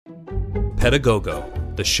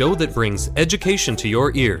Pedagogo, the show that brings education to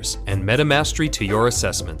your ears and metamastery to your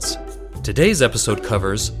assessments. Today's episode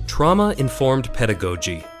covers trauma-informed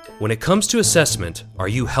pedagogy. When it comes to assessment, are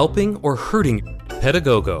you helping or hurting?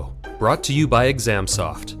 Pedagogo, brought to you by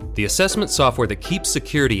ExamSoft, the assessment software that keeps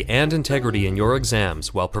security and integrity in your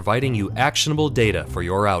exams while providing you actionable data for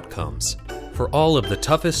your outcomes. For all of the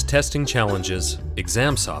toughest testing challenges,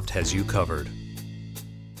 ExamSoft has you covered.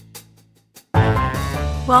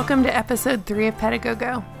 Welcome to episode 3 of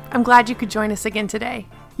Pedagogo. I'm glad you could join us again today.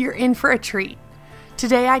 You're in for a treat.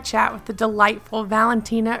 Today I chat with the delightful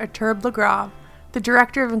Valentina Iturbe-Lagrave, the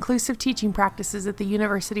Director of Inclusive Teaching Practices at the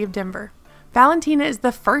University of Denver. Valentina is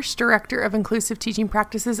the first Director of Inclusive Teaching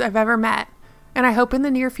Practices I've ever met, and I hope in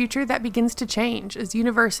the near future that begins to change as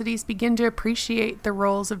universities begin to appreciate the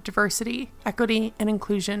roles of diversity, equity, and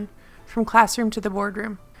inclusion from classroom to the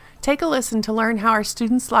boardroom. Take a listen to learn how our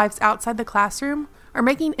students' lives outside the classroom are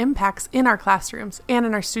making impacts in our classrooms and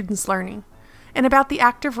in our students' learning, and about the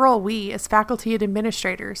active role we, as faculty and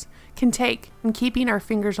administrators, can take in keeping our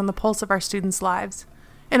fingers on the pulse of our students' lives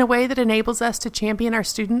in a way that enables us to champion our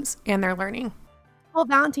students and their learning. Well,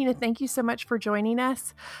 Valentina, thank you so much for joining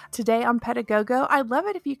us today on Pedagogo. I'd love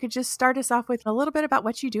it if you could just start us off with a little bit about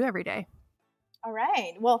what you do every day. All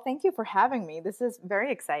right. Well, thank you for having me. This is very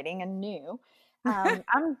exciting and new.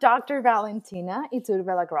 I'm Dr. Valentina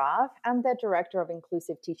Iturbe-Lagrave. I'm the Director of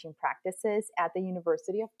Inclusive Teaching Practices at the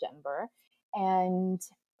University of Denver. And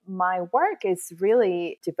my work is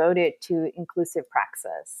really devoted to inclusive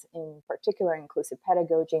praxis, in particular inclusive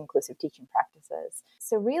pedagogy, inclusive teaching practices.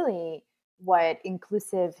 So really what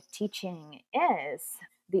inclusive teaching is,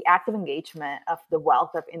 the active engagement of the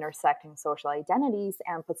wealth of intersecting social identities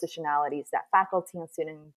and positionalities that faculty and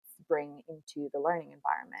students bring into the learning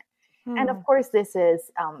environment. And of course, this is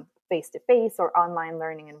face-to-face or online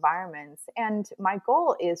learning environments. And my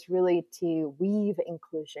goal is really to weave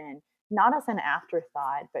inclusion, not as an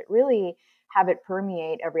afterthought, but really have it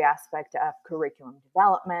permeate every aspect of curriculum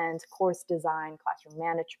development, course design, classroom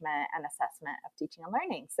management, and assessment of teaching and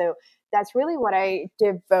learning. So that's really what I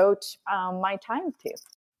devote my time to.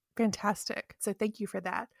 Fantastic. So thank you for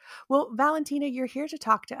that. Well, Valentina, you're here to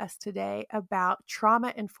talk to us today about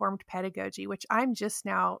trauma-informed pedagogy, which I'm just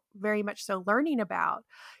now very much so learning about.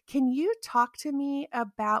 Can you talk to me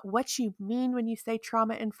about what you mean when you say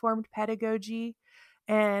trauma-informed pedagogy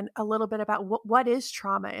and a little bit about what is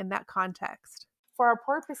trauma in that context? For our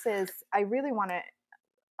purposes, I really want to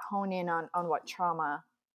hone in on what trauma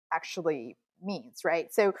actually means,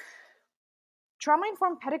 right? So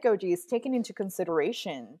trauma-informed pedagogy is taking into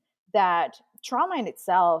consideration that trauma in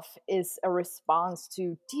itself is a response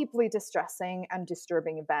to deeply distressing and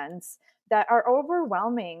disturbing events that are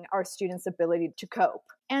overwhelming our students' ability to cope.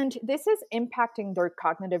 And this is impacting their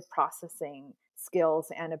cognitive processing skills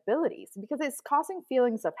and abilities because it's causing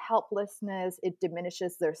feelings of helplessness, it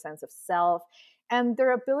diminishes their sense of self, and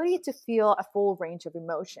their ability to feel a full range of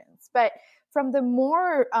emotions. But from the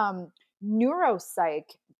more neuropsych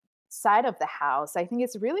side of the house, I think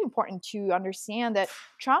it's really important to understand that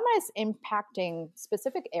trauma is impacting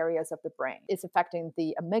specific areas of the brain. It's affecting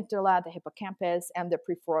the amygdala, the hippocampus, and the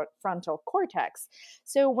prefrontal cortex.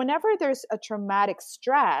 So whenever there's a traumatic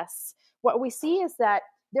stress, what we see is that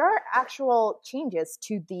there are actual changes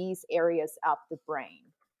to these areas of the brain.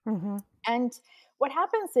 Mm-hmm. And what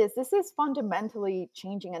happens is this is fundamentally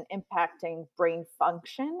changing and impacting brain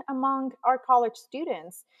function among our college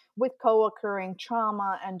students with co-occurring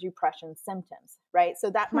trauma and depression symptoms, right?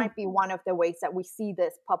 So that might be one of the ways that we see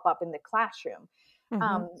this pop up in the classroom.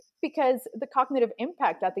 Because the cognitive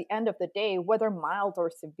impact at the end of the day, whether mild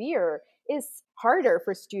or severe, is harder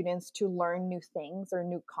for students to learn new things or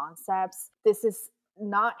new concepts. This is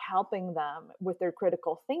not helping them with their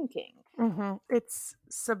critical thinking. It's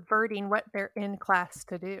subverting what they're in class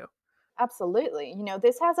to do. Absolutely. You know,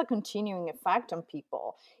 this has a continuing effect on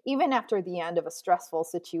people, even after the end of a stressful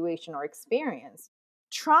situation or experience.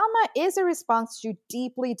 Trauma is a response to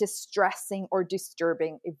deeply distressing or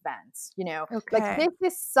disturbing events. You know, like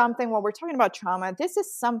this is something, when we're talking about trauma, this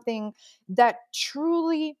is something that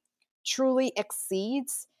truly, truly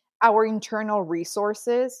exceeds our internal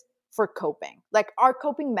resources for coping. Like our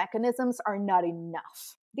coping mechanisms are not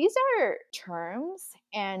enough. These are terms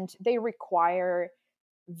and they require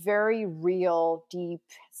very real, deep,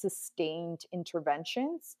 sustained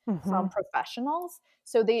interventions from professionals.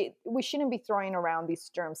 So we shouldn't be throwing around these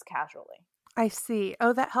terms casually. I see.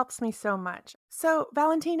 Oh, that helps me so much. So,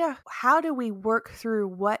 Valentina, how do we work through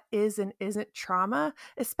what is and isn't trauma,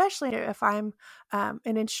 especially if I'm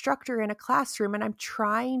an instructor in a classroom and I'm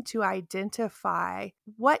trying to identify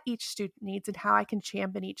what each student needs and how I can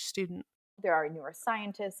champion each student? There are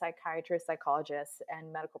neuroscientists, psychiatrists, psychologists,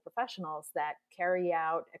 and medical professionals that carry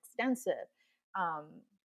out extensive um,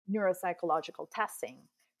 neuropsychological testing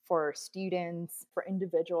for students, for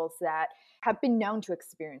individuals that have been known to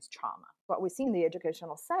experience trauma. What we see in the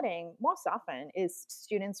educational setting most often is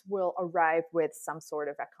students will arrive with some sort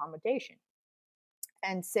of accommodation.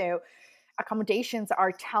 And so accommodations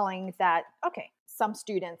are telling that, okay, some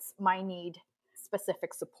students might need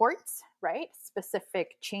specific supports, right?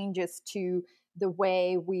 Specific changes to the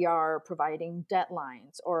way we are providing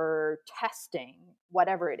deadlines or testing,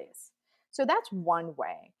 whatever it is. So that's one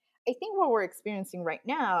way. I think what we're experiencing right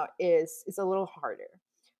now is a little harder.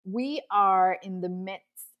 We are in the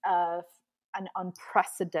midst of an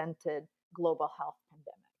unprecedented global health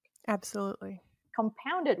pandemic. Absolutely.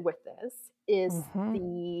 Compounded with this is Mm-hmm.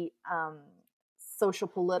 the social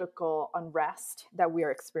political unrest that we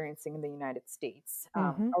are experiencing in the United States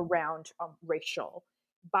Mm-hmm. around racial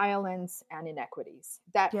violence and inequities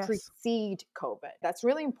that Yes. precede COVID. That's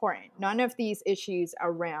really important. None of these issues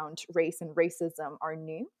around race and racism are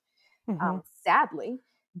new. Mm-hmm. Sadly,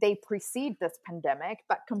 they precede this pandemic,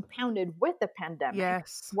 but compounded with the pandemic,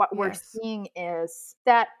 Yes. what we're Yes. seeing is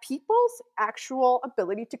that people's actual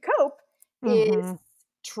ability to cope is Mm-hmm.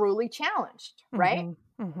 truly challenged, right?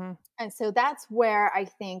 Mm-hmm. Mm-hmm. And so that's where I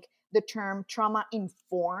think the term trauma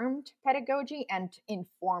informed pedagogy and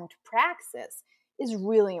informed praxis is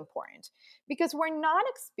really important, because we're not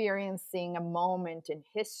experiencing a moment in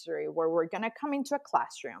history where we're going to come into a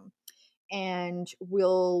classroom and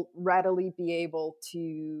we'll readily be able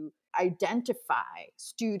to identify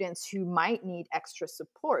students who might need extra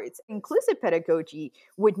supports. Inclusive pedagogy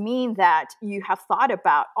would mean that you have thought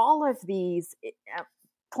about all of these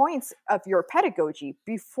points of your pedagogy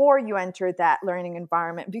before you enter that learning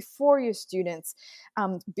environment, before your students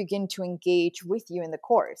begin to engage with you in the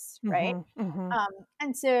course, right? Mm-hmm. Mm-hmm.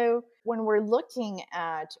 And so when we're looking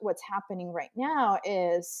at what's happening right now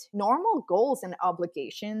is normal goals and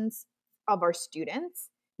obligations of our students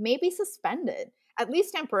may be suspended, at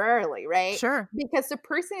least temporarily, right? Sure. Because the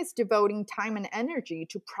person is devoting time and energy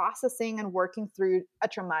to processing and working through a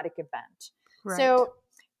traumatic event. Right. So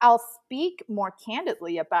I'll speak more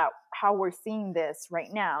candidly about how we're seeing this right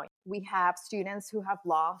now. We have students who have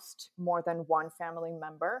lost more than one family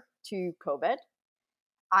member to COVID.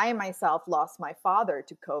 I myself lost my father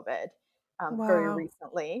to COVID very Wow.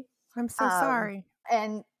 recently. I'm so Um, sorry.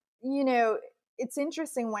 and, you know, it's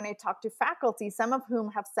interesting when I talk to faculty, some of whom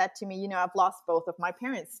have said to me, you know, I've lost both of my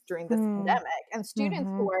parents during this pandemic, and students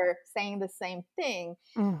Mm-hmm. who are saying the same thing.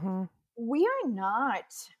 Mm-hmm. We are not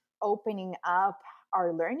opening up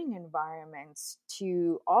our learning environments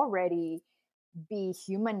to already be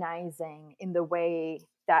humanizing in the way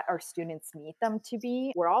that our students need them to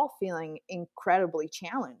be. We're all feeling incredibly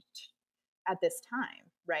challenged at this time,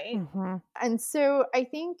 right? Mm-hmm. And so I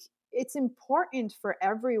think it's important for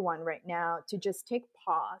everyone right now to just take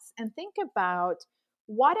pause and think about,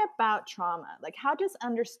 what about trauma? Like, how does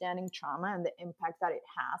understanding trauma and the impact that it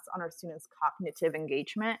has on our students' cognitive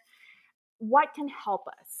engagement, what can help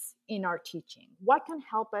us in our teaching? What can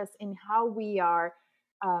help us in how we are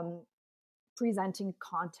presenting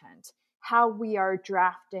content, how we are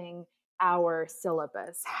drafting our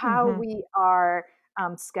syllabus, how Mm-hmm. we are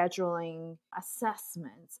scheduling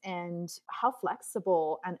assessments, and how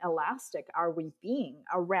flexible and elastic are we being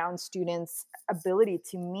around students' ability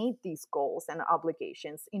to meet these goals and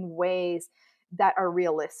obligations in ways that are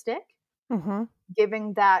realistic, Mm-hmm.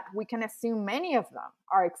 given that we can assume many of them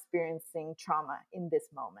are experiencing trauma in this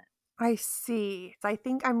moment. I see. I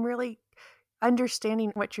think I'm really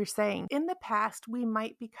understanding what you're saying. In the past, we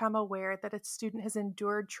might become aware that a student has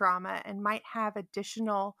endured trauma and might have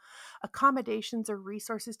additional accommodations or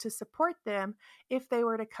resources to support them if they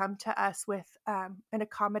were to come to us with an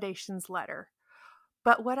accommodations letter.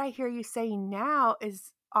 But what I hear you saying now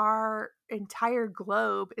is our entire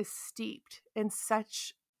globe is steeped in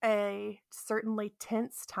such a certainly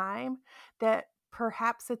tense time that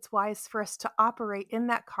perhaps it's wise for us to operate in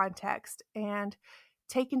that context and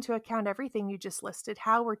take into account everything you just listed,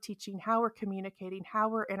 how we're teaching, how we're communicating, how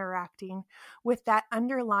we're interacting, with that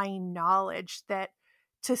underlying knowledge that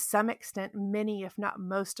to some extent, many, if not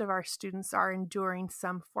most of our students are enduring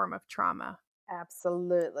some form of trauma.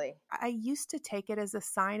 Absolutely. I used to take it as a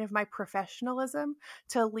sign of my professionalism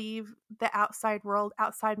to leave the outside world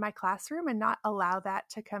outside my classroom and not allow that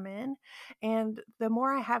to come in. And the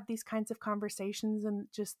more I have these kinds of conversations and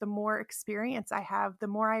just the more experience I have, the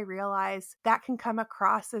more I realize that can come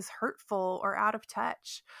across as hurtful or out of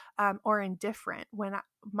touch or indifferent when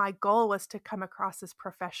my goal was to come across as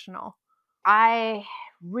professional. I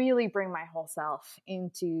really bring my whole self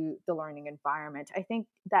into the learning environment. I think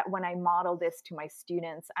that when I model this to my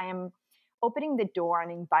students, I am opening the door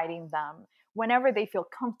and inviting them whenever they feel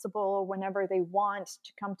comfortable, whenever they want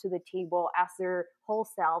to come to the table as their whole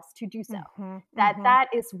selves to do so. That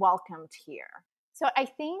is welcomed here. So I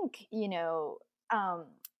think,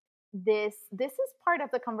 this is part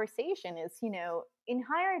of the conversation is, in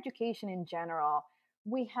higher education in general,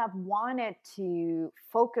 we have wanted to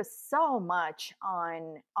focus so much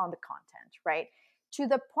on the content, right? To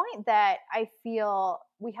the point that I feel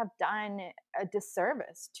we have done a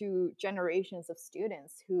disservice to generations of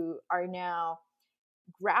students who are now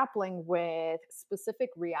grappling with specific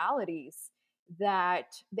realities that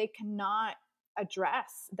they cannot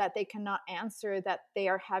address, that they cannot answer, that they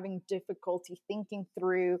are having difficulty thinking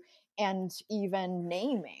through and even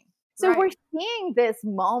naming. So Right. we're seeing this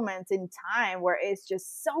moment in time where it's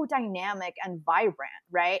just so dynamic and vibrant,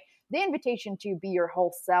 right? The invitation to be your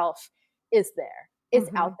whole self is there, is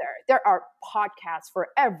out there. There are podcasts for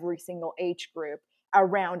every single age group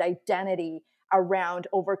around identity, around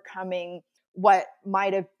overcoming what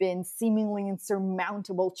might have been seemingly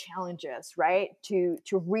insurmountable challenges, right? To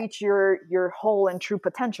reach your whole and true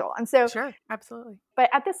potential. And so, Sure, absolutely. but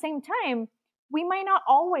at the same time, we might not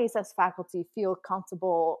always as faculty feel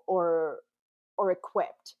comfortable or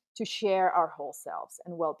equipped to share our whole selves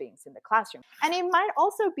and well-beings in the classroom. And it might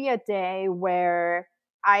also be a day where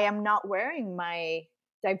I am not wearing my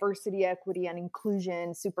diversity, equity, and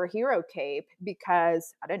inclusion superhero cape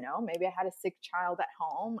because, I don't know, maybe I had a sick child at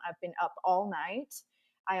home. I've been up all night.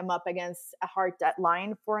 I am up against a hard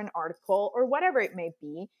deadline for an article or whatever it may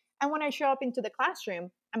be. And when I show up into the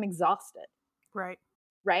classroom, I'm exhausted. Right.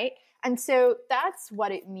 Right. And so that's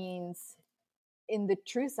what it means in the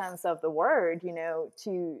true sense of the word,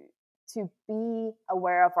 to be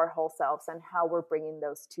aware of our whole selves and how we're bringing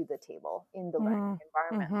those to the table in the learning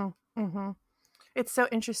environment. It's so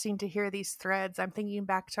interesting to hear these threads. I'm thinking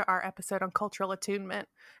back to our episode on cultural attunement,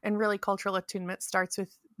 and really cultural attunement starts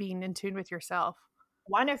with being in tune with yourself.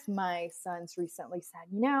 One of my sons recently said,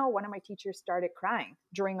 one of my teachers started crying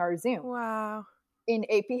during our Zoom. Wow. In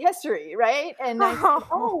AP history, right? And I said,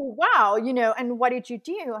 oh, wow, and what did you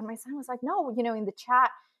do? And my son was like, no, in the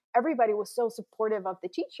chat, everybody was so supportive of the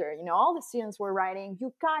teacher. All the students were writing,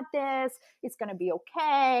 you got this, it's going to be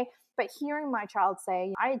okay. But hearing my child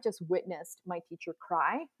say, I just witnessed my teacher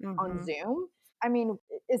cry on Zoom. I mean,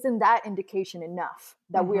 isn't that indication enough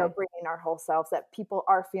that we are bringing our whole selves, that people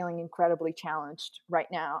are feeling incredibly challenged right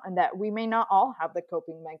now, and that we may not all have the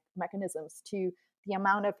coping mechanisms to the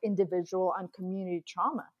amount of individual and community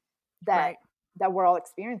trauma that we're all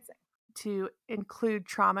experiencing. To include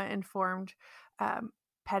trauma-informed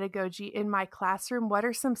pedagogy in my classroom, what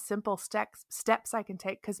are some simple steps I can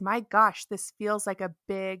take? Because my gosh, this feels like a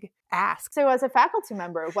big ask. So as a faculty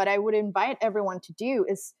member, what I would invite everyone to do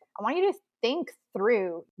is I want you to think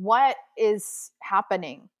through what is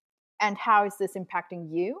happening and how is this impacting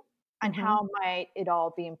you and how might it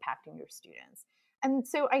all be impacting your students. And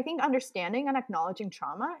so I think understanding and acknowledging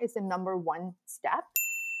trauma is the number one step.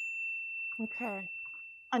 Okay.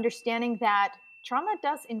 Understanding that trauma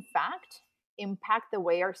does, in fact, impact the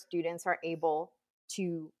way our students are able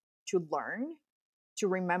to learn, to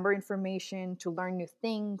remember information, to learn new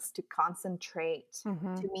things, to concentrate,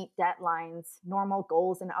 to meet deadlines, normal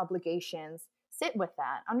goals and obligations. Sit with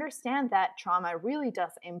that. Understand that trauma really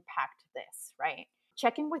does impact this, right?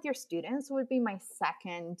 Checking with your students would be my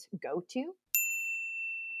second go-to.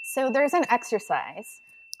 So there's an exercise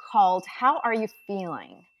called How Are You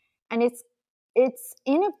Feeling? And it's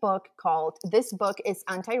in a book called This Book is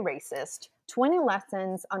Anti-Racist, 20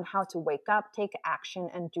 Lessons on How to Wake Up, Take Action,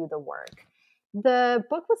 and Do the Work. The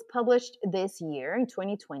book was published this year in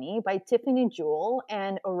 2020 by Tiffany Jewell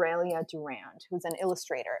and Aurelia Durand, who's an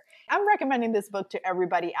illustrator. I'm recommending this book to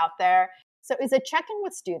everybody out there. So it's a check-in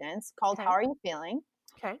with students called How Are You Feeling?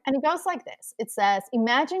 Okay. And it goes like this. It says,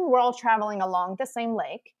 imagine we're all traveling along the same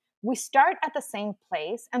lake. We start at the same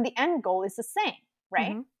place and the end goal is the same,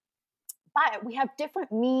 right? But we have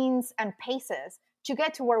different means and paces to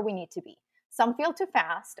get to where we need to be. Some feel too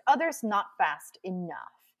fast, others not fast enough.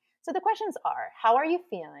 So the questions are, how are you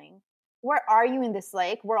feeling? Where are you in this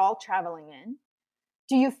lake we're all traveling in?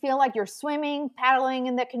 Do you feel like you're swimming, paddling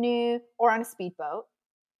in the canoe, or on a speedboat?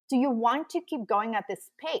 Do you want to keep going at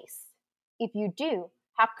this pace? If you do,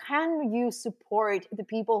 how can you support the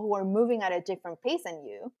people who are moving at a different pace than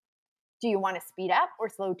you? Do you want to speed up or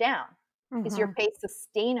slow down? Is your pace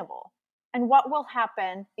sustainable? And what will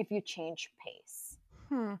happen if you change pace?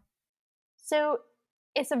 So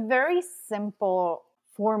it's a very simple,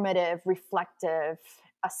 formative, reflective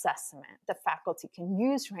assessment the faculty can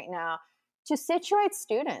use right now to situate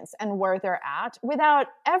students and where they're at without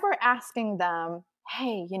ever asking them,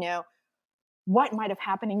 hey, what might have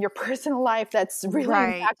happened in your personal life that's really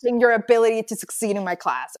Right. impacting your ability to succeed in my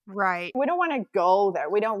class. Right. We don't want to go there.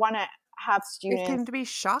 We don't want to have It can students. be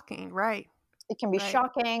shocking. Right. It can be Right.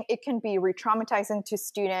 shocking. It can be re-traumatizing to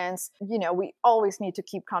students. We always need to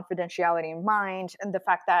keep confidentiality in mind, and the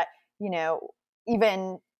fact that,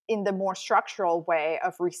 even in the more structural way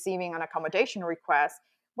of receiving an accommodation request,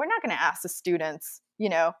 we're not going to ask the students,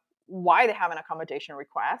 why they have an accommodation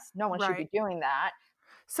request. No one should be Right. doing that.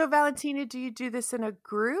 So, Valentina, do you do this in a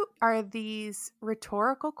group? Are these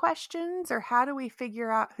rhetorical questions, or how do we figure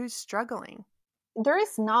out who's struggling? There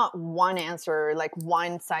is not one answer, like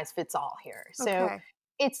one size fits all here. So Okay.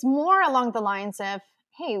 it's more along the lines of,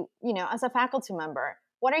 hey, as a faculty member,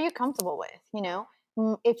 what are you comfortable with?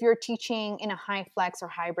 If you're teaching in a high flex or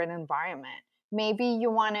hybrid environment, maybe you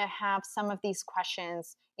want to have some of these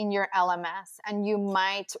questions in your LMS, and you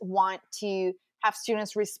might want to have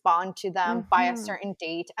students respond to them by a certain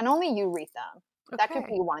date, and only you read them. That could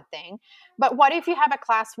Okay. be one thing. But what if you have a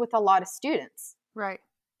class with a lot of students? Right.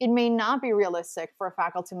 It may not be realistic for a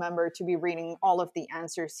faculty member to be reading all of the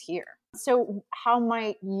answers here. So how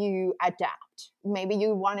might you adapt? Maybe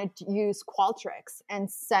you wanted to use Qualtrics and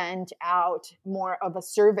send out more of a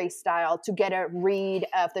survey style to get a read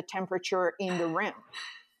of the temperature in the room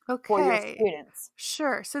for your Okay. students.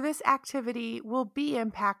 Sure. So this activity will be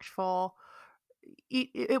impactful.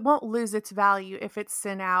 It won't lose its value if it's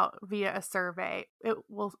sent out via a survey. It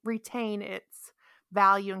will retain its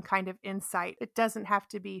value and kind of insight. It doesn't have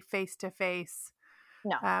to be face-to-face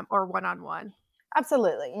No, or one-on-one.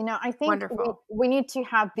 absolutely. I think Wonderful. we need to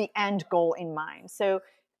have the end goal in mind. So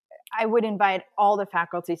I would invite all the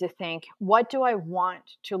faculty to think, what do I want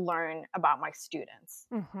to learn about my students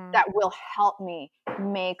Mm-hmm. that will help me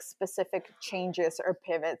make specific changes or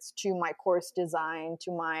pivots to my course design,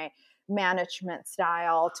 to my management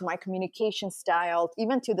style, to my communication style,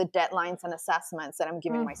 even to the deadlines and assessments that I'm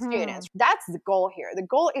giving my students. That's the goal here. The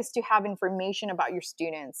goal is to have information about your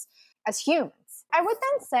students as humans. I would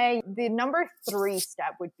then say the number 3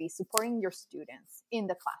 step would be supporting your students in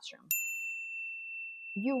the classroom.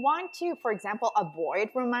 You want to, for example, avoid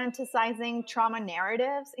romanticizing trauma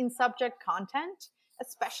narratives in subject content,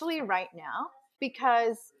 especially right now,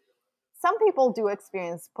 because some people do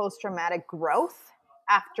experience post-traumatic growth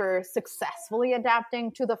after successfully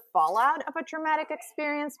adapting to the fallout of a traumatic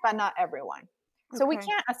experience, but not everyone. So we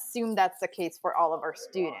can't assume that's the case for all of our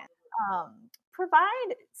students.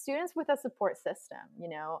 Provide students with a support system,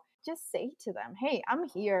 just say to them, hey, I'm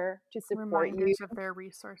here to support you. Reminders of their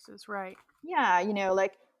resources, right? Yeah,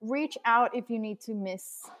 like reach out if you need to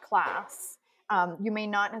miss class. You may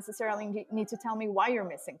not necessarily need to tell me why you're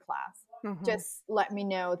missing class. Mm-hmm. Just let me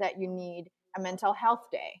know that you need a mental health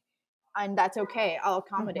day, and that's okay. I'll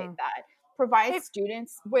accommodate that. Provide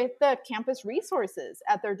students with the campus resources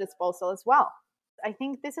at their disposal as well. I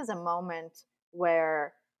think this is a moment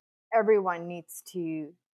where everyone needs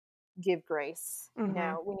to give grace. We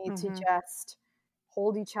need to just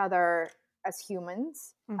hold each other as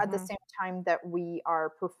humans at the same time that we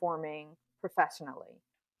are performing professionally.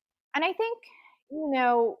 And I think,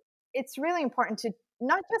 it's really important to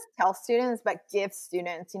not just tell students, but give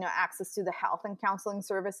students, access to the health and counseling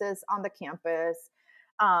services on the campus.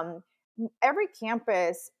 Every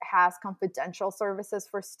campus has confidential services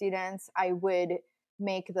for students. I would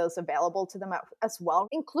make those available to them as well.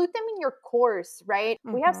 Include them in your course, right?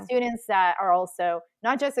 We have students that are also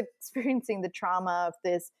not just experiencing the trauma of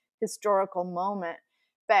this historical moment,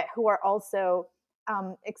 but who are also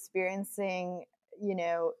experiencing,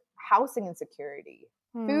 housing insecurity,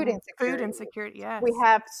 food insecurity. Food insecurity, yes. We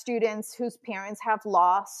have students whose parents have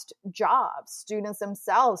lost jobs. Students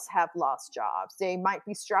themselves have lost jobs. They might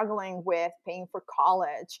be struggling with paying for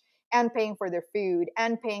college and paying for their food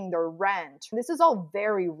and paying their rent. This is all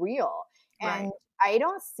very real. And I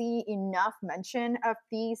don't see enough mention of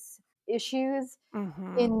these issues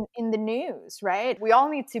in the news, right? We all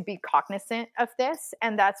need to be cognizant of this.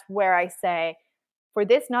 And that's where I say, for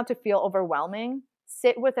this not to feel overwhelming,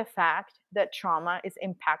 sit with the fact that trauma is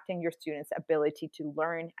impacting your students' ability to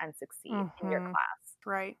learn and succeed in your class.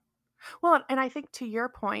 Right. Well, and I think to your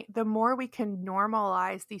point, the more we can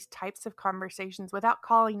normalize these types of conversations without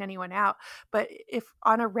calling anyone out, but if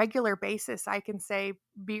on a regular basis, I can say,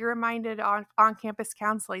 be reminded on campus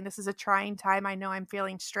counseling, this is a trying time. I know I'm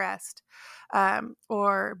feeling stressed.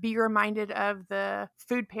 Or be reminded of the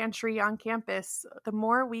food pantry on campus. The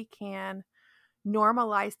more we can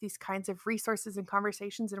normalize these kinds of resources and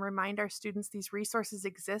conversations and remind our students these resources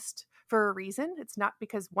exist for a reason. It's not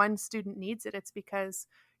because one student needs it. It's because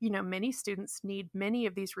many students need many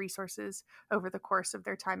of these resources over the course of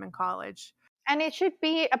their time in college. And it should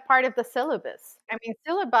be a part of the syllabus. I mean,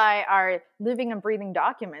 syllabi are living and breathing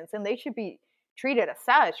documents, and they should be treated as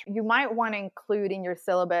such. You might want to include in your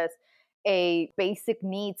syllabus a basic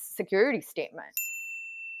needs security statement.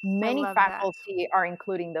 Many faculty are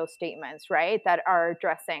including those statements, right, that are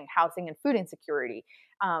addressing housing and food insecurity.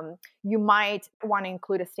 You might want to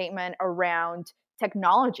include a statement around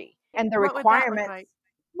technology and the requirements.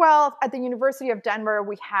 Well, at the University of Denver,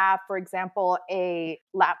 we have, for example, a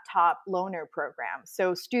laptop loaner program.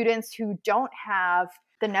 So students who don't have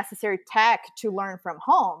the necessary tech to learn from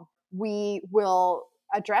home, we will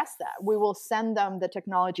address that. We will send them the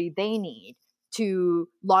technology they need to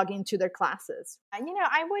log into their classes. And,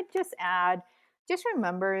 I would just add, just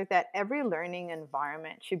remember that every learning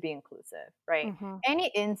environment should be inclusive, right? Mm-hmm.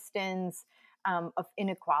 Any instance of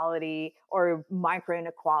inequality or micro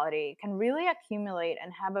inequality can really accumulate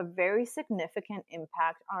and have a very significant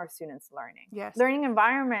impact on our students' learning. Yes. Learning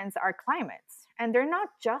environments are climates, and they're not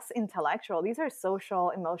just intellectual. These are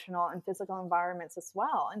social, emotional, and physical environments as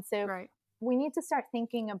well. And so we need to start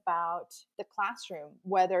thinking about the classroom,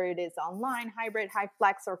 whether it is online, hybrid, high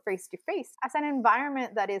flex, or face-to-face, as an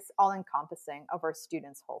environment that is all-encompassing of our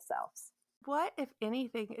students' whole selves. What, if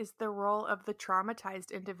anything, is the role of the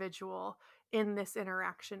traumatized individual in this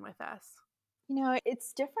interaction with us?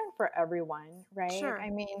 It's different for everyone, right? Sure. I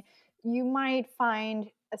mean, you might find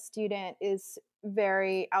a student is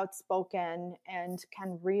very outspoken and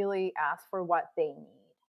can really ask for what they need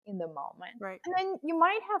in the moment. Right. And then you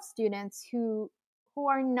might have students who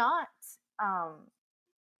are not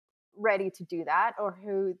ready to do that, or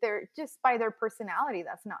who they're just by their personality,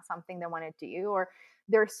 that's not something they want to do, or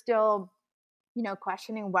they're still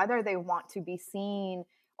questioning whether they want to be seen,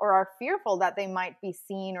 or are fearful that they might be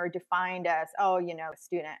seen or defined as, a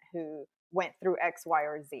student who went through X, Y,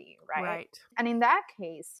 or Z, right? Right. And in that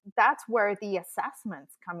case, that's where the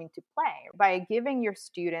assessments come into play. By giving your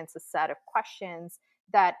students a set of questions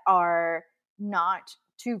that are not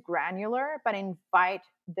too granular, but invite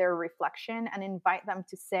their reflection and invite them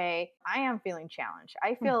to say, I am feeling challenged.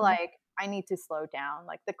 I feel like I need to slow down.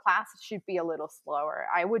 Like the class should be a little slower.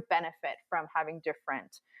 I would benefit from having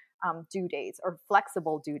different due dates or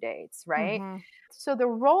flexible due dates, right? Mm-hmm. So the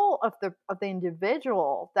role of the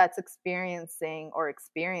individual that's experiencing or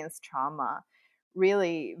experienced trauma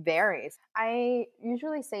really varies. I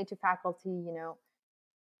usually say to faculty,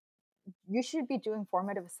 you should be doing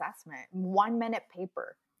formative assessment, 1-minute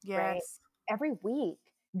paper, right? Every week.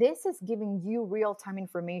 This is giving you real-time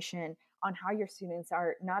information on how your students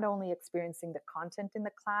are not only experiencing the content in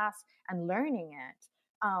the class and learning it,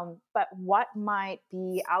 but what might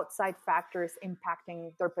be outside factors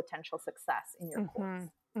impacting their potential success in your course.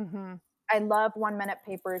 Mm-hmm. I love 1-minute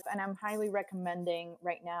papers, and I'm highly recommending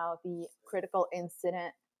right now the Critical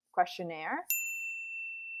Incident Questionnaire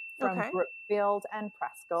from Brookfield and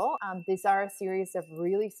Preskill. These are a series of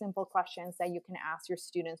really simple questions that you can ask your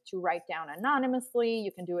students to write down anonymously.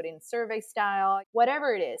 You can do it in survey style,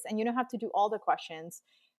 whatever it is. And you don't have to do all the questions,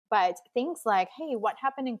 but things like, hey, what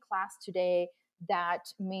happened in class today that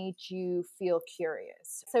made you feel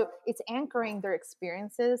curious? So it's anchoring their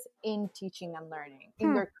experiences in teaching and learning,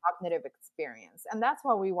 in their cognitive experience. And that's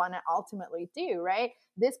what we want to ultimately do, right?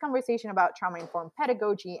 This conversation about trauma-informed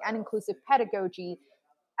pedagogy and inclusive pedagogy,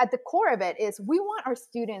 at the core of it is we want our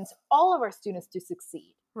students, all of our students, to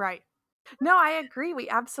succeed. Right. No, I agree. We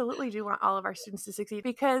absolutely do want all of our students to succeed,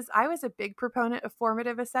 because I was a big proponent of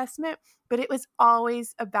formative assessment, but it was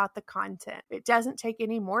always about the content. It doesn't take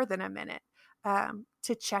any more than a minute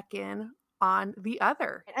to check in on the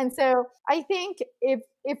other. And so I think if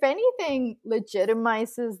anything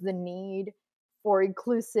legitimizes the need for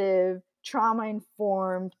inclusive,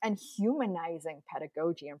 trauma-informed, and humanizing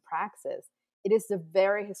pedagogy and praxis, it is a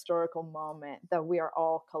very historical moment that we are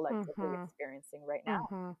all collectively experiencing right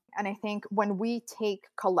now. And I think when we take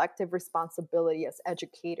collective responsibility as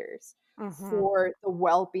educators for the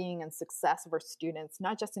well-being and success of our students,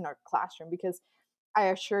 not just in our classroom, because I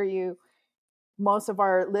assure you, most of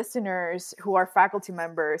our listeners who are faculty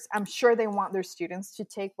members, I'm sure they want their students to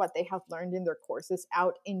take what they have learned in their courses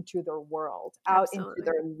out into their world, out into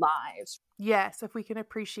their lives. Yes, if we can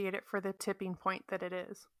appreciate it for the tipping point that it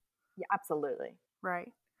is. Yeah, absolutely.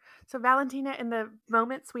 Right. So Valentina, in the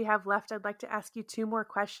moments we have left, I'd like to ask you 2 more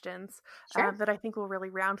questions that I think will really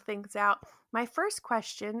round things out. My first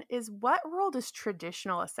question is, what role does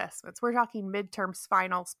traditional assessments, we're talking midterms,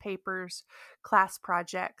 finals, papers, class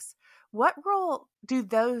projects, what role do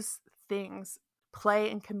those things play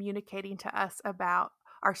in communicating to us about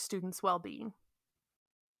our students' well-being?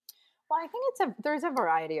 Well, I think there's a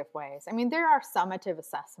variety of ways. I mean, there are summative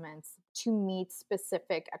assessments to meet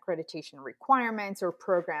specific accreditation requirements or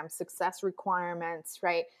program success requirements,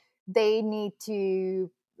 right? They need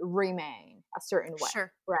to remain a certain way,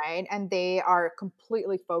 Sure. right? And they are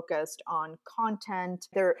completely focused on content,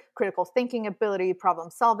 their critical thinking ability,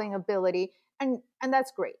 problem solving ability, and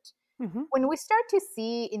that's great. Hmm. When we start to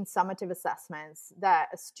see in summative assessments that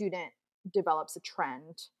a student develops a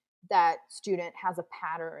trend, that student has a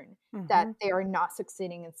pattern, that Hmm. they are not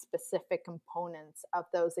succeeding in specific components of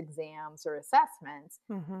those exams or assessments,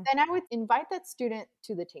 Hmm. then I would invite that student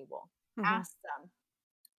to the table. Hmm. Ask them,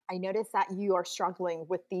 I notice that you are struggling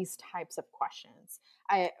with these types of questions.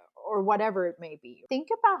 Or whatever it may be. Think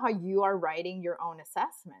about how you are writing your own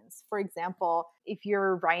assessments. For example, if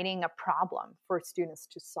you're writing a problem for students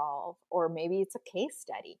to solve, or maybe it's a case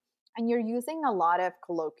study, and you're using a lot of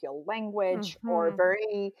colloquial language or Hmm.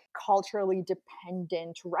 very culturally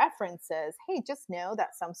dependent references, hey, just know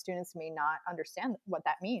that some students may not understand what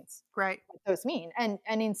that means, Right. what those mean. And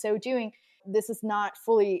in so doing, this is not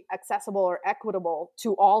fully accessible or equitable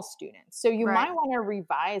to all students. So you Right. might want to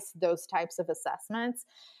revise those types of assessments.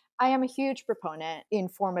 I am a huge proponent in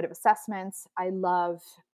formative assessments. I love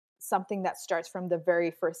something that starts from the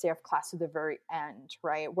very first day of class to the very end,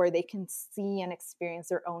 right? Where they can see and experience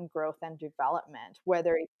their own growth and development,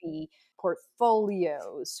 whether it be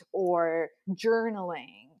portfolios or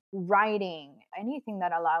journaling, writing, anything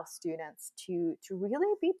that allows students to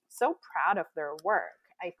really be so proud of their work.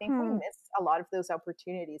 I think we Hmm. miss a lot of those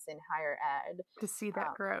opportunities in higher ed. To see that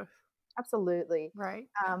Um, growth. Absolutely. Right.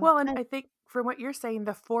 Well, and And I think from what you're saying,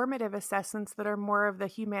 the formative assessments that are more of the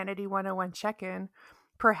Humanity 101 check in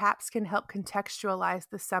perhaps can help contextualize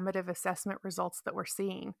the summative assessment results that we're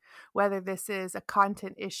seeing, whether this is a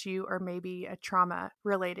content issue or maybe a trauma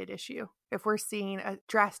related issue. If we're seeing a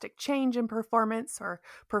drastic change in performance or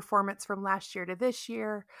performance from last year to this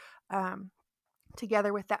year, um,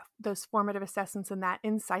 together with those formative assessments and that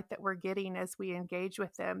insight that we're getting as we engage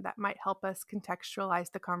with them, that might help us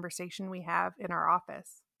contextualize the conversation we have in our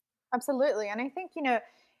office. absolutely. And I think,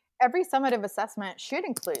 every summative assessment should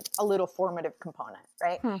include a little formative component,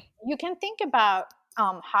 right? Hmm. You can think about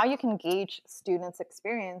how you can gauge students'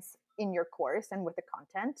 experience in your course and with the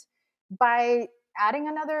content by adding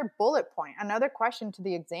another bullet point, another question to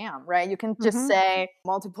the exam, right? You can just Mm-hmm. say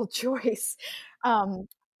multiple choice. Um,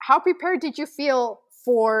 how prepared did you feel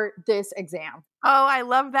for this exam? Oh, I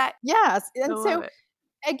love that. Yes. I And love so it.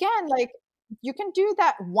 again, like, you can do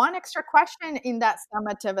that one extra question in that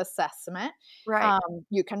summative assessment. Right.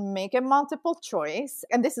 You can make it multiple choice.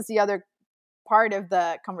 And this is the other part of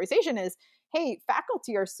the conversation is, hey,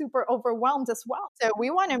 faculty are super overwhelmed as well. So we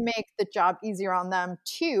want to make the job easier on them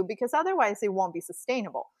too, because otherwise it won't be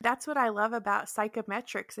sustainable. That's what I love about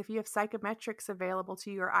psychometrics. If you have psychometrics available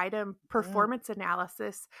to your item Mm, performance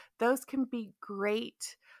analysis, those can be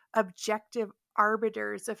great objective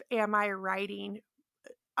arbiters of am I writing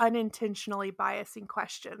unintentionally biasing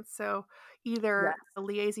questions. So either yes.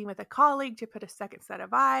 liaising with a colleague to put a second set of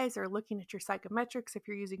eyes or looking at your psychometrics if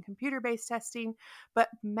you're using computer-based testing, but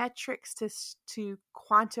metrics to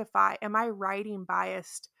quantify, am I writing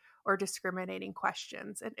biased or discriminating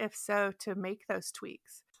questions? And if so, to make those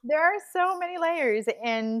tweaks. There are so many layers.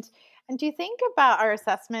 And do you think about our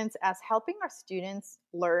assessments as helping our students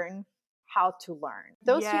learn how to learn?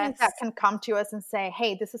 Those students that Yes. can come to us and say,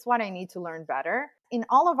 hey, this is what I need to learn better. In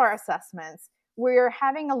all of our assessments, we're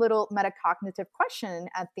having a little metacognitive question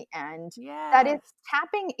at the end that is Yes.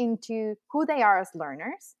 tapping into who they are as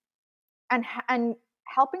learners and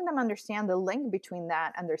helping them understand the link between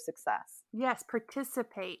that and their success. Yes.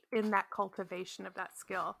 Participate in that cultivation of that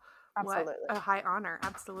skill. What Absolutely. a high honor.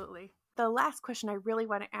 Absolutely. The last question I really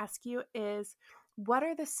want to ask you is, what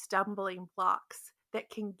are the stumbling blocks that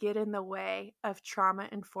can get in the way of trauma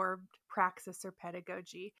informed praxis or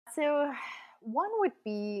pedagogy? So, one would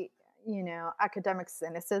be, academic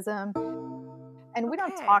cynicism. And we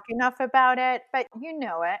don't Okay. talk enough about it, but you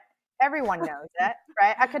know it. Everyone knows it,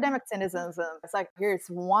 right? Academic cynicism. It's like, here's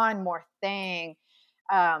one more thing.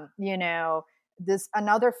 Um, you know, this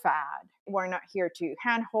another fad. We're not here to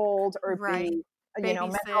handhold or Right. be, mental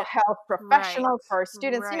Babysit. health Right. professionals for our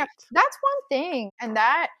students. Right. That's one thing. And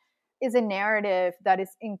that is a narrative that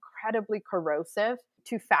is incredibly corrosive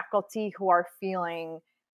to faculty who are feeling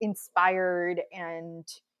inspired and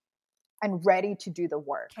ready to do the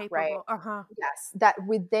work, right? Capable. Uh-huh. Yes, that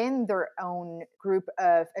within their own group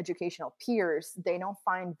of educational peers, they don't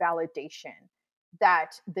find validation.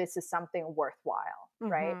 that this is something worthwhile,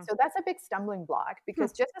 right? Mhm. So that's a big stumbling block,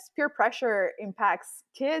 because just as peer pressure impacts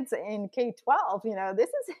kids in K-12, this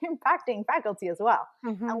is impacting faculty as well.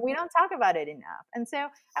 And Mhm. we don't talk about it enough. And so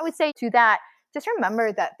I would say to that, just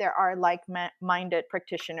remember that there are like-minded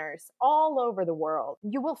practitioners all over the world.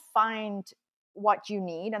 You will find what you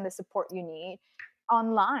need and the support you need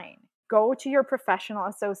online. Go to your professional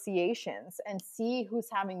associations and see who's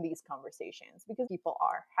having these conversations, because people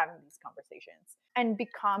are having these conversations, and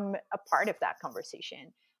become a part of that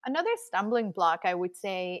conversation. Another stumbling block, I would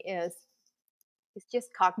say, is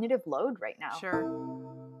just cognitive load right now. Sure.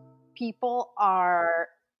 People are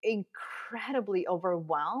incredibly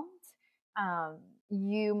overwhelmed. Um,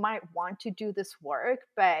 you might want to do this work,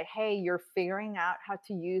 but hey, you're figuring out how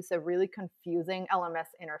to use a really confusing LMS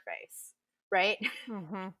interface, right?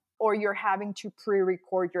 Mhm. Or you're having to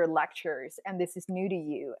pre-record your lectures and this is new to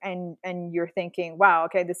you, and you're thinking, wow,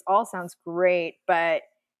 okay, this all sounds great, but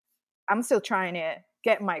I'm still trying to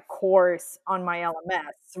get my course on my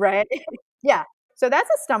LMS, right? Yeah. So that's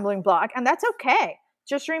a stumbling block, and that's okay.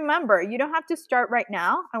 Just remember, you don't have to start right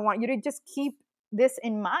now. I want you to just keep this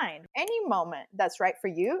in mind. Any moment that's right for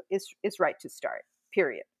you is right to start.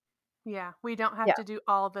 Period. Yeah, we don't have Yeah. to do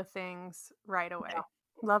all the things right away. No.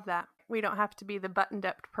 Love that. We don't have to be the buttoned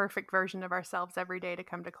up perfect version of ourselves every day to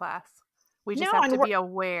come to class. We just No, have and to we're be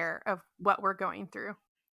aware of what we're going through.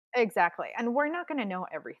 exactly. And we're not going to know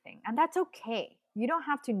everything. And that's okay. You don't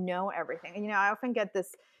have to know everything. And, I often get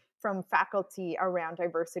this from faculty around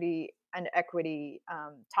diversity and equity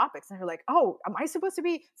topics. And they're like, oh, am I supposed to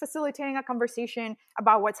be facilitating a conversation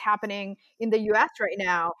about what's happening in the US right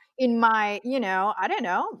now in my, I don't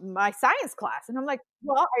know, my science class? And I'm like,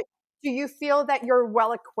 well, do you feel that you're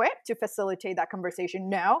well equipped to facilitate that conversation?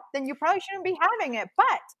 No, then you probably shouldn't be having it.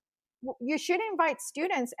 But you should invite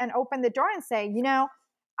students and open the door and say,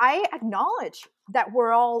 I acknowledge that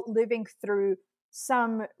we're all living through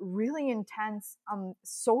some really intense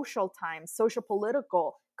social times, social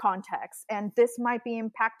political context, and this might be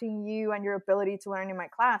impacting you and your ability to learn in my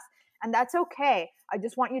class. And that's okay. I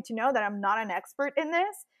just want you to know that I'm not an expert in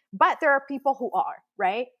this, but there are people who are,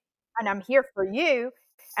 right? And I'm here for you.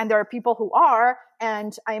 And there are people who are,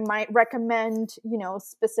 and I might recommend,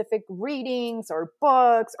 specific readings or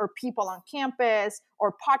books or people on campus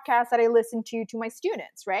or podcasts that I listen to my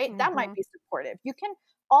students, right? That might be supportive. You can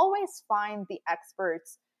always find the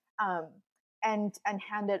experts and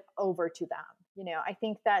hand it over to them. I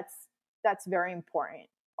think that's very important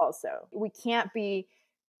also. We can't be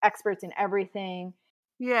experts in everything.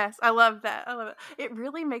 Yes, I love that. I love it. It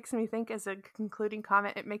really makes me think, as a concluding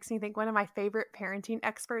comment, it makes me think one of my favorite parenting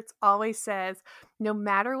experts always says, no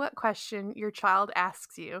matter what question your child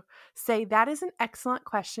asks you, say, that is an excellent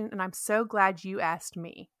question, and I'm so glad you asked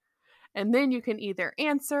me. And then you can either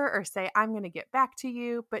answer or say, I'm going to get back to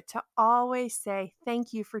you, but to always say,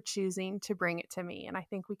 thank you for choosing to bring it to me. And I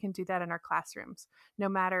think we can do that in our classrooms, no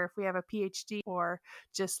matter if we have a PhD or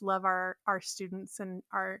just love our students and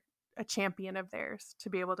are a champion of theirs, to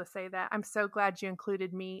be able to say that. I'm so glad you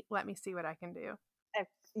included me. Let me see what I can do.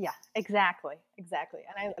 Yeah, exactly.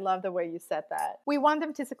 And I love the way you said that. We want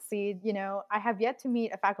them to succeed. I have yet to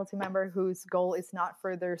meet a faculty member whose goal is not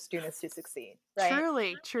for their students to succeed,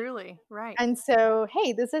 right? Truly, right. And so,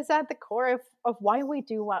 hey, this is at the core of why we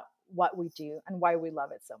do what we do and why we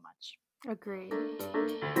love it so much. Agreed.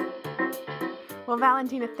 Well,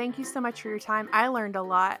 Valentina, thank you so much for your time. I learned a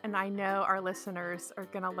lot, and I know our listeners are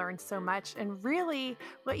going to learn so much. And really,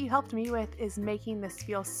 what you helped me with is making this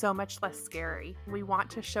feel so much less scary. We want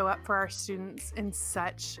to show up for our students in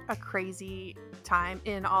such a crazy time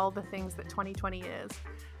in all the things that 2020 is.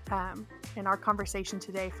 And our conversation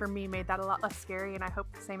today, for me, made that a lot less scary, and I hope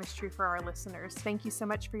the same is true for our listeners. Thank you so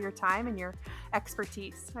much for your time and your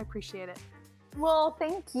expertise. I appreciate it. Well,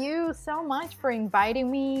 thank you so much for inviting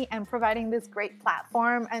me and providing this great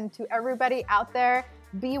platform. And to everybody out there,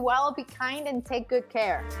 be well, be kind, and take good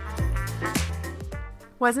care.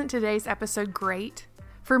 Wasn't today's episode great?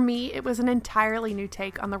 For me, it was an entirely new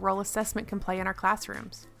take on the role assessment can play in our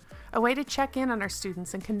classrooms. A way to check in on our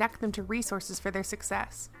students and connect them to resources for their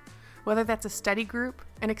success. Whether that's a study group,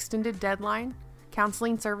 an extended deadline,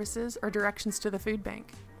 counseling services, or directions to the food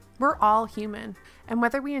bank. We're all human, and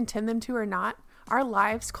whether we intend them to or not, our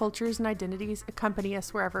lives, cultures, and identities accompany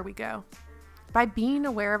us wherever we go. By being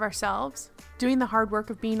aware of ourselves, doing the hard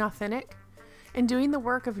work of being authentic, and doing the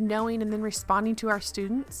work of knowing and then responding to our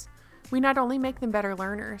students, we not only make them better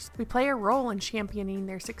learners, we play a role in championing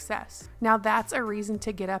their success. Now that's a reason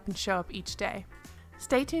to get up and show up each day.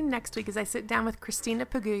 Stay tuned next week as I sit down with Christina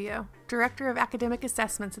Pagullo, Director of Academic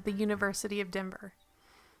Assessments at the University of Denver.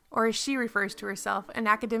 or as she refers to herself, an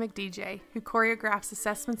academic DJ who choreographs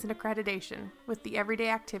assessments and accreditation with the everyday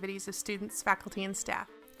activities of students, faculty, and staff.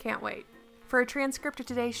 Can't wait. For a transcript of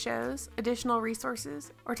today's shows, additional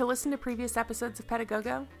resources, or to listen to previous episodes of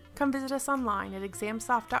Pedagogo, come visit us online at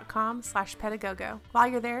examsoft.com/pedagogo. While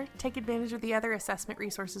you're there, take advantage of the other assessment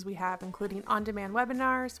resources we have, including on-demand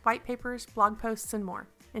webinars, white papers, blog posts, and more.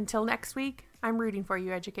 Until next week, I'm rooting for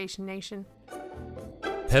you, Education Nation.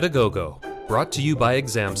 Pedagogo, brought to you by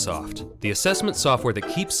ExamSoft, the assessment software that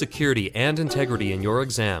keeps security and integrity in your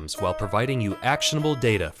exams while providing you actionable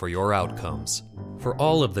data for your outcomes. For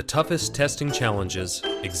all of the toughest testing challenges,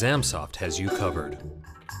 ExamSoft has you covered.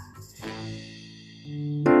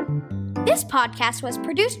 This podcast was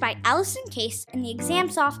produced by Allison Case and the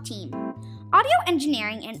ExamSoft team. Audio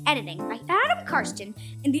engineering and editing by Adam Karsten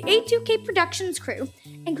and the A2K Productions crew,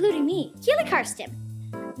 including me, Keely Karsten.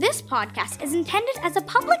 This podcast is intended as a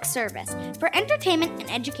public service for entertainment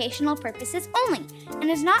and educational purposes only, and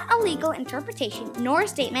is not a legal interpretation nor a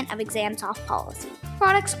statement of ExamSoft policy,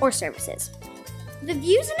 products, or services. The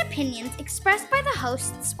views and opinions expressed by the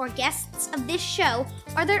hosts or guests of this show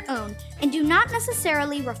are their own and do not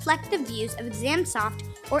necessarily reflect the views of ExamSoft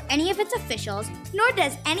or any of its officials, nor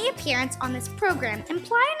does any appearance on this program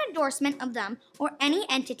imply an endorsement of them or any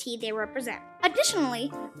entity they represent.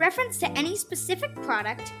 Additionally, reference to any specific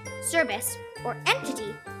product, service, or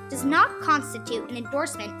entity does not constitute an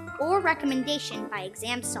endorsement or recommendation by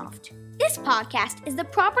ExamSoft. This podcast is the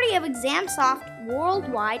property of ExamSoft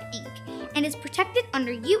Worldwide, Inc., and is protected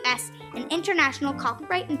under U.S. and international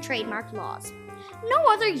copyright and trademark laws. No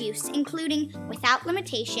other use, including without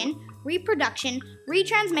limitation, reproduction,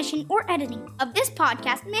 retransmission, or editing of this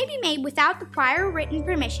podcast may be made without the prior written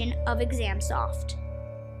permission of ExamSoft.